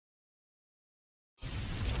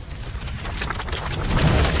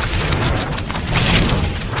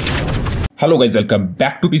Hello guys, welcome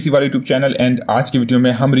back to PC वाले YouTube channel. And आज की वीडियो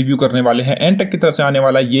में हम रिव्यू करने वाले हैं एंटेक की तरफ से आने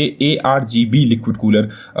वाला ये ARGB लिक्विड कूलर,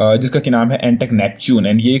 जिसका की नाम है एंटेक नेपच्यून।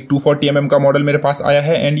 एंड ये एक 240 mm का मॉडल मेरे पास आया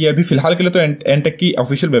है। एंड ये अभी फिलहाल के लिए तो एंटेक की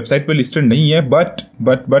ऑफिशियल वेबसाइट पे लिस्टेड नहीं है,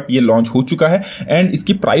 बट ये लॉन्च हो चुका है। एंड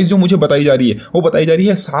इसकी प्राइस जो मुझे बताई जा रही है वो बताई जा रही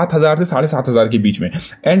है 7,000 से 7,500 के बीच में।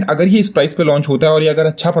 एंड अगर ये इस प्राइस पे लॉन्च होता है और ये अगर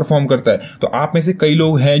अच्छा परफॉर्म करता है तो आप में से कई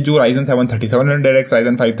लोग हैं जो Ryzen 7 3700X,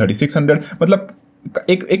 Ryzen 5 3600, मतलब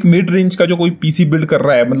एक मिड रेंज का जो कोई पीसी बिल्ड कर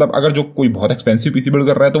रहा है, मतलब अगर जो कोई बहुत एक्सपेंसिव पीसी बिल्ड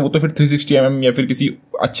कर रहा है तो वो तो फिर 360 mm या फिर किसी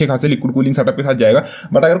अच्छे खासे लिक्विड कूलिंग सेटअप के साथ जाएगा।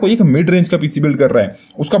 बट अगर कोई एक मिड रेंज का पीसी बिल्ड कर रहा है,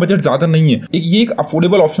 उसका बजट ज्यादा नहीं है, ये एक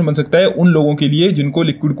अफोर्डेबल ऑप्शन बन सकता है उन लोगों के लिए जिनको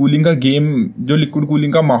लिक्विड कूलिंग का गेम, जो लिक्विड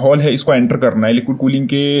कूलिंग का माहौल है, इसको एंटर करना है। लिक्विड कूलिंग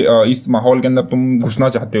के इस माहौल के अंदर तुम घुसना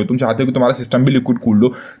चाहते हो, तुम चाहते हो कि तुम्हारा सिस्टम भी लिक्विड कूल लो,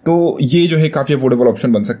 तो ये जो है काफी अफोर्डेबल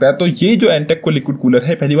ऑप्शन बन सकता है। तो ये जो एंटेक को लिक्विड कूलर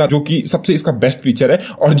है, पहली बात जो कि सबसे इसका बेस्ट फीचर है,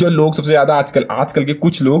 और जो लोग सबसे ज्यादा आजकल के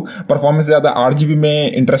कुछ लोग परफॉर्मेंस से ज्यादा आरजीबी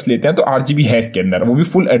में इंटरेस्ट लेते हैं, तो आरजीबी है इसके अंदर, वो भी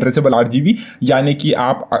फुल एड्रेसेबल आरजीबी। यानी कि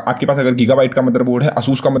आपके पास अगर गीगाबाइट का मदरबोर्ड है,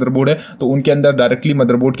 असूस का मदरबोर्ड है, तो उनके अंदर डायरेक्टली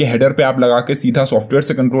मदरबोर्ड के हेडर पे आप लगा के सीधा सॉफ्टवेयर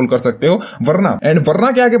से कंट्रोल कर सकते हो।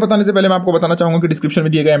 वरना क्या आगे बताने से पहले मैं आपको बताना चाहूंगा कि डिस्क्रिप्शन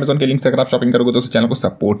में दिए गए अमेजन के लिंक से अगर आप शॉपिंग करोगे तो उस चैनल को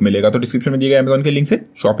सपोर्ट मिलेगा। तो डिस्क्रिप्शन में दिए गए अमेजन के लिंक से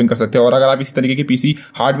शॉपिंग कर सकते हो। और अगर आप इसी तरीके के पीसी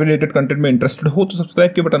हार्डवेयर रिलेटेड कंटेंट में इंटरेस्टेड हो तो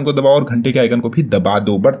सब्सक्राइब के बटन को दबाओ और घंटे के आइकन को भी दबा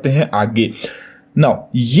दो। बढ़ते हैं आगे। नाउ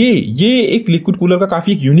ये एक लिक्विड कूलर का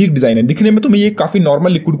काफी एक यूनिक डिजाइन है। दिखने में तो ये काफी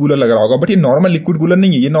नॉर्मल लिक्विड कूलर लग रहा होगा, बट ये नॉर्मल लिक्विड कूलर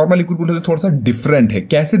नहीं है। ये नॉर्मल लिक्विड कूलर से थोड़ा सा डिफरेंट है।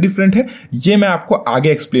 कैसे डिफरेंट है ये मैं आपको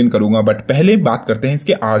आगे एक्सप्लेन करूंगा, बट पहले बात करते हैं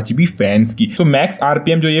इसके आरजीबी फैंस की। तो मैक्स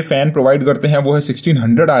आरपीएम जो ये फैन प्रोवाइड करते हैं वो है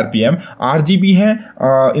 1600 आरपीएम। आरजीबी है,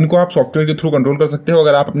 इनको आप सॉफ्टवेयर के थ्रू कंट्रोल कर सकते हो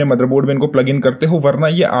अगर आप अपने मदरबोर्ड में इनको प्लग इन करते हो। वरना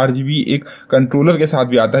ये आरजीबी एक कंट्रोलर के साथ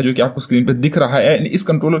भी आता है जो कि आपको स्क्रीन पर दिख रहा है। इस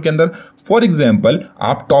कंट्रोलर के अंदर फॉर एग्जाम्पल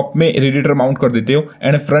आप टॉप में रेडिएटर माउंट कर देते हो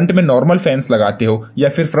एंड फ्रंट में नॉर्मल फैंस लगाते हो, या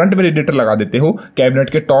फिर फ्रंट में रेडिएटर लगा देते हो, कैबिनेट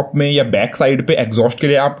के टॉप में या बैक साइड पे एग्जॉस्ट के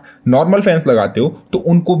लिए आप नॉर्मल फैंस लगाते हो, तो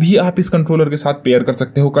उनको भी आप इस कंट्रोलर के साथ पेयर कर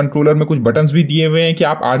सकते हो। कंट्रोलर में कुछ बटन्स भी दिए हुए हैं कि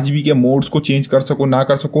आप आरजीबी के मोड्स को चेंज कर सको, ना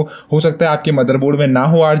कर सको। हो सकता है आपके मदरबोर्ड में ना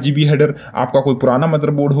हो आरजीबी हेडर, आपका कोई पुराना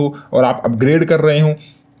मदरबोर्ड हो और आप अपग्रेड कर रहे हो,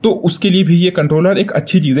 तो उसके लिए भी ये कंट्रोलर एक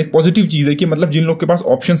अच्छी चीज है, एक पॉजिटिव चीज है कि मतलब जिन लोग के पास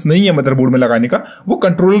ऑप्शंस नहीं है मदरबोर्ड में लगाने का, वो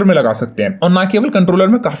कंट्रोलर में लगा सकते हैं। और ना केवल कंट्रोलर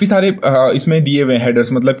में, काफी सारे इसमें दिए हुए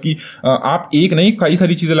हेडर्स, मतलब कि आप एक नहीं कई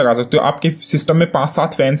सारी चीजें लगा सकते हो। आपके सिस्टम में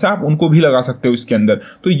 5-7 फैंस है, आप उनको भी लगा सकते हो इसके अंदर।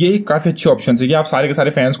 तो ये काफी अच्छे ऑप्शन है कि आप सारे के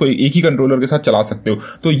सारे फैंस को एक ही कंट्रोलर के साथ चला सकते हो।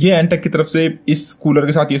 तो ये एंटेक की तरफ से इस कूलर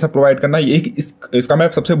के साथ ये सब प्रोवाइड करना, ये इसका मैं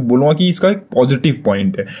सबसे बोलूंगा कि इसका एक पॉजिटिव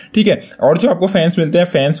पॉइंट है। ठीक है। और जो आपको फैंस मिलते हैं,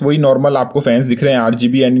 फैंस वही नॉर्मल आपको फैंस दिख रहे हैं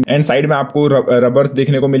आरजीबी, एंड साइड में आपको रबर्स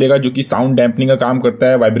देखने को मिलेगा जो कि साउंड डैम्पनिंग का काम करता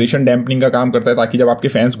है, वाइब्रेशन डैम्पनिंग का काम करता है, ताकि जब आपके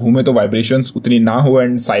फैंस घूमे तो वाइब्रेशंस उतनी ना हो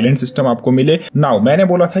एंड साइलेंट सिस्टम आपको मिले। नाउ मैंने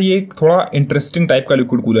बोला था ये एक थोड़ा इंटरेस्टिंग टाइप का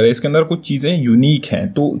लिक्विड कूलर है। इसके अंदर कुछ चीजें यूनिक हैं।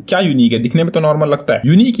 तो क्या यूनिक है? दिखने में तो नॉर्मल लगता है।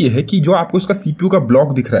 यूनिक ये है कि जो आपको इसका सीपीयू का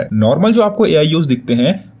ब्लॉक दिख रहा है, नॉर्मल जो आपको एआईओस दिखते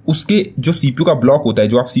हैं उसके जो सीपीयू का ब्लॉक होता है,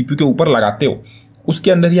 जो आप सीपीयू के ऊपर लगाते हो,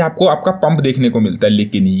 उसके अंदर ही आपको आपका पंप देखने को मिलता है।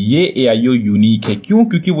 लेकिन ये AIO यूनिक है। क्यों?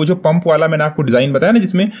 क्योंकि वो जो पंप वाला मैंने आपको डिजाइन बताया ना,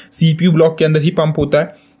 जिसमें सीपीयू ब्लॉक के अंदर ही पंप होता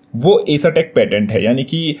है, वो एसरटेक पेटेंट है। यानी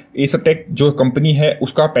कि एसरटेक जो कंपनी है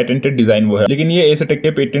उसका पेटेंटेड डिजाइन वो है। लेकिन ये एसरटेक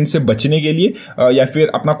के पेटेंट से बचने के लिए या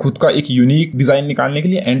फिर अपना खुद का एक यूनिक डिजाइन निकालने के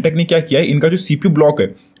लिए एंटेक ने क्या किया है, इनका जो सीपीयू ब्लॉक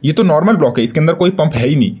है ये तो नॉर्मल ब्लॉक है, इसके अंदर कोई पंप है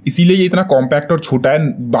ही नहीं, इसीलिए ये इतना कॉम्पैक्ट और छोटा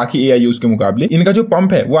है बाकी AIOs के मुकाबले। इनका जो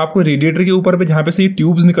पंप है वो आपको रेडिएटर के ऊपर पे जहां पे से ये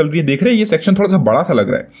ट्यूब्स निकल रही है, देख रहे हैं, ये सेक्शन थोड़ा सा बड़ा सा लग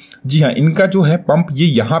रहा है। जी हाँ, इनका जो है पंप ये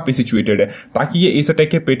यहां पे सिचुएटेड है ताकि ये एसरटेक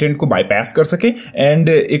के पेटेंट को बाईपास कर सके। एंड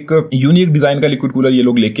एक यूनिक डिजाइन का लिक्विड कूलर ये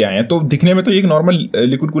लोग लेके आए हैं। तो दिखने में तो एक नॉर्मल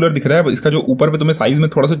लिक्विड कूलर दिख रहा है, इसका जो ऊपर पे तुम्हें साइज में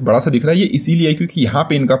थोड़ा सा बड़ा सा दिख रहा है, ये इसीलिए क्योंकि यहाँ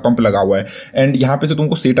पे इनका पंप लगा हुआ है। एंड यहाँ पे से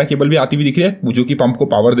तुमको सेटा केबल भी आती हुई दिख रही है, जो कि पंप को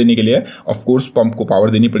पावर देने के लिए है। ऑफकोर्स पंप को पावर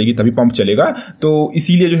देनी पड़ेगी तभी पंप चलेगा, तो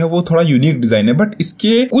इसीलिए जो है वो थोड़ा यूनिक डिजाइन है। बट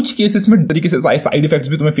इसके कुछ केसेस में तरीके से साइड इफेक्ट्स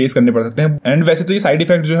भी तुम्हें फेस करने पड़ सकते हैं। एंड वैसे तो ये साइड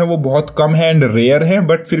इफेक्ट जो है वो बहुत कम है एंड रेयर है,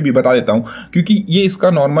 बट फिर भी बता देता हूं क्योंकि ये इसका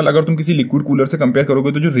नॉर्मल, अगर तुम किसी लिक्विड कूलर से कंपेयर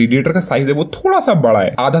करोगे तो जो रेडिएटर का साइज है वो थोड़ा सा बड़ा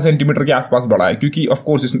है, आधा सेंटीमीटर के आसपास बड़ा है। क्योंकि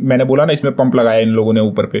ऑफकोर्स मैंने बोला ना इसमें पंप लगाया इन लोगों ने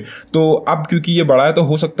ऊपर पे, तो अब क्योंकि ये बड़ा है तो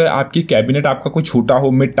हो सकता है आपकी कैबिनेट आपका कोई छोटा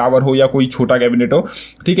हो, मिड टावर हो या कोई छोटा कैबिनेट हो,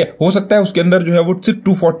 ठीक है, हो सकता है उसके अंदर जो है वो सिर्फ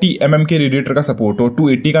 240 mm के रेडिएटर का सपोर्ट हो,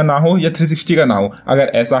 280 280 का ना हो या 360 का ना हो।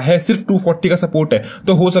 अगर ऐसा है, सिर्फ 240 का सपोर्ट है,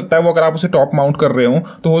 तो हो सकता है वो, अगर आप उसे टॉप माउंट कर रहे हो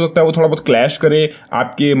तो हो सकता है वो थोड़ा बहुत क्लैश करे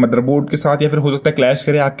आपके मदरबोर्ड के साथ, या फिर हो सकता है क्लैश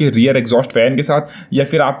करे आपके रियर एग्जॉस्ट फैन के साथ, या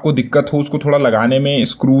फिर आपको दिक्कत हो उसको थोड़ा लगाने में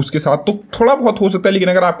स्क्रूज के साथ, तो थोड़ा बहुत हो सकता है। लेकिन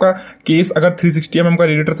अगर आपका केस अगर 360 mm का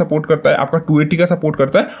रेडिएटर सपोर्ट करता है, आपका 280 का सपोर्ट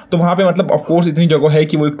करता है, तो वहां पे मतलब ऑफकोर्स इतनी जगह है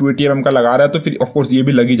कि वो एक 280 mm का लगा रहा है, तो फिर ऑफकोर्स ये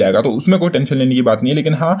भी लग ही जाएगा, तो उसमें कोई टेंशन लेने की बात नहीं है।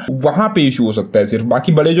 लेकिन हाँ, वहां पे इशू हो सकता है सिर्फ।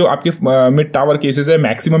 बाकी बड़े जो आपके मिड टावर केसेस है,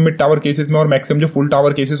 मैक्सिमम मिड टावर केसेस में और मैक्सिमम जो फुल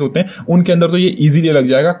टावर केसेस होते हैं उनके अंदर तो ये इजीली लग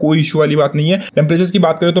जाएगा, कोई इशू वाली बात नहीं है। टेम्परेचर्स की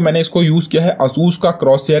बात करें तो मैंने इसको यूज किया है Asus का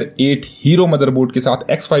Crosshair 8 हीरो मदरबोर्ड के साथ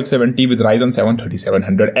X570 with Ryzen 7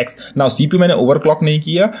 3700X। Now CPU मैंने ओवरक्लॉक नहीं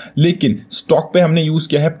किया, लेकिन स्टॉक पे हमने यूज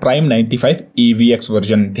किया है प्राइम 95 AVX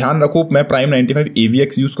वर्जन। ध्यान रखो, मैं प्राइम 95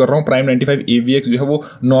 AVX यूज कर रहा हूं। प्राइम 95 AVX जो है वो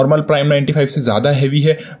नॉर्मल प्राइम 95 से ज्यादा हैवी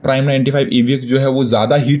है। प्राइम 95 AVX जो है वो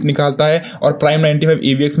ज्यादा हीट निकालता है, और प्राइम 95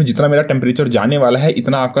 AVX में जितना मेरा टेम्परेचर जाने वाला है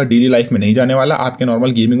इतना आपका डेली लाइफ में नहीं जाने वाला, आपके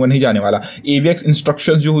नॉर्मल गेमिंग में नहीं जाने वाला। AVX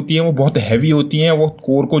इंस्ट्रक्शंस जो होती हैं वो बहुत हैवी होती हैं, वो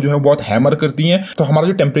कोर को जो है बहुत हैमर करती हैं। तो हमारा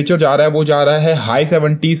जो टेम्परेचर जा रहा है वो जा रहा है हाई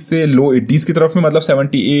 70s से लो 80s की तरफ में, मतलब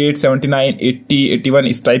 78, 79, 80, 81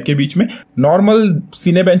 इस टाइप के बीच में। नॉर्मल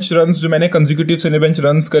सिनेबेंच रन्स जो मैंने कंसेक्यूटिव सिनेबेंच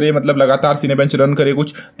रन्स करे, मतलब लगातार सिनेबेंच रन करे,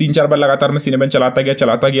 कुछ 3-4 बार लगातार मैं सिनेबेंच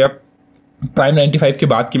चलाता गया। प्राइम 95 के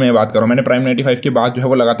बाद की मैं बात कर रहा हूं। मैंने प्राइम 95 के बाद जो है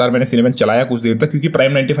वो लगातार मैंने सिनेबेंच चलाया कुछ देर तक, क्योंकि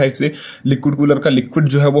प्राइम 95 से लिक्विड कूलर का लिक्विड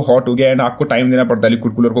जो है वो हॉट हो गया, एंड आपको टाइम देना पड़ता है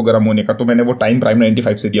लिक्विड कूलर को गर्म होने का, तो मैंने वो टाइम प्राइम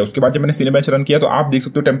 95 से दिया। उसके बाद जब मैंने सिनेबेंच रन किया तो आप देख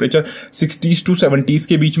सकते हो टेम्परेचर 60s to 70s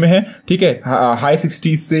के बीच में है, ठीक है, हाई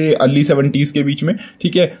 60s से अर्ली 70s के बीच में,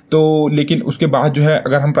 ठीक है। तो लेकिन उसके बाद जो है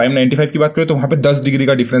अगर हम प्राइम 95 की बात करें तो वहां पे 10 डिग्री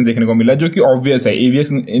का डिफरेंस देखने को मिला, जो कि ऑब्वियस है।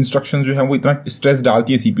 AVX इंस्ट्रक्शन जो है वो इतना स्ट्रेस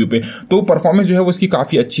डालती है सीपीयू पे, तो परफॉर्मेंस जो है वो इसकी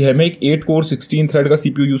काफी अच्छी है। मैं एक 8 कोर 16 थ्रेड का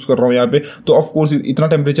सीपीयू यूज कर रहा हूं यहाँ पे, तो ऑफ कोर्स इतना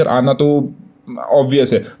टेम्परेचर आना तो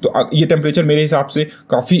ऑब्वियस है। तो ये टेम्परेचर मेरे हिसाब से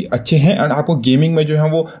काफी अच्छे हैं, एंड आपको गेमिंग में जो है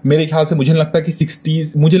वो मेरे ख्याल से मुझे लगता है कि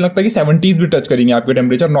 60s, मुझे लगता है कि 70s भी टच करेंगे आपके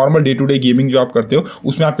temperature. Normal day to day gaming जो आप करते हो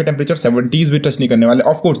उसमें आपके टेम्परेचर 70s भी टच नहीं करने वाले।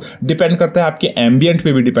 ऑफ कोर्स डिपेंड करता है आपके एम्बियंट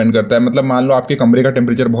पे भी डिपेंड करता है, मतलब मान लो आपके कमरे का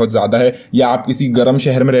टेम्परेचर बहुत ज्यादा है, या आप किसी गर्म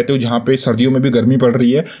शहर में रहते हो जहां पे सर्दियों में भी गर्मी पड़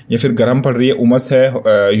रही है या फिर गर्म पड़ रही है, उमस है,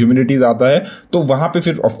 ह्यूमिडिटी ज्यादा है, तो वहां पे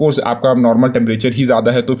फिर ऑफकोर्स आपका नॉर्मल टेम्परेचर ही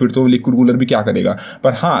ज्यादा है, तो फिर तो लिक्विड कूलर भी क्या करेगा।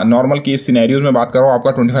 पर हाँ, नॉर्मल केस सिनेरियोज में बात कर रहा हूं,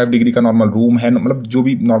 आपका 25 डिग्री का नॉर्मल रूम है, मतलब जो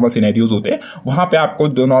भी नॉर्मल सिनेरियोज होते हैं वहां पे आपको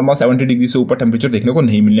नॉर्मल 70 डिग्री से ऊपर टेम्परेचर देखने को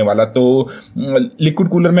नहीं मिलने वाला। तो लिक्विड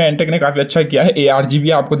कूलर में एंटेक ने काफी अच्छा किया है।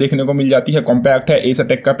 ARGB आपको देखने को मिल जाती है, कॉम्पैक्ट है,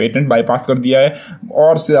 एसटेक का पेटेंट बाईपास कर दिया है,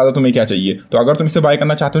 और से ज्यादा तुम्हें क्या चाहिए। तो अगर तुम इसे बाय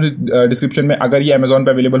करना चाहते हो तो डिस्क्रिप्शन में, अगर ये अमेजोन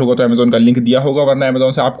पे अवेलेबल होगा तो अमेजोन का लिंक दिया होगा, वरना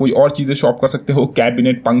अमेजोन से आप कोई और चीजें शॉप कर सकते हो,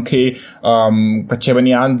 कैबिनेट, पंखे, कच्चे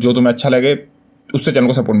बनियान, जो तुम्हें अच्छा लगे उससे चैनल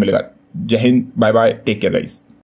को सपोर्ट मिलेगा। जय Hind, bye bye, take care guys.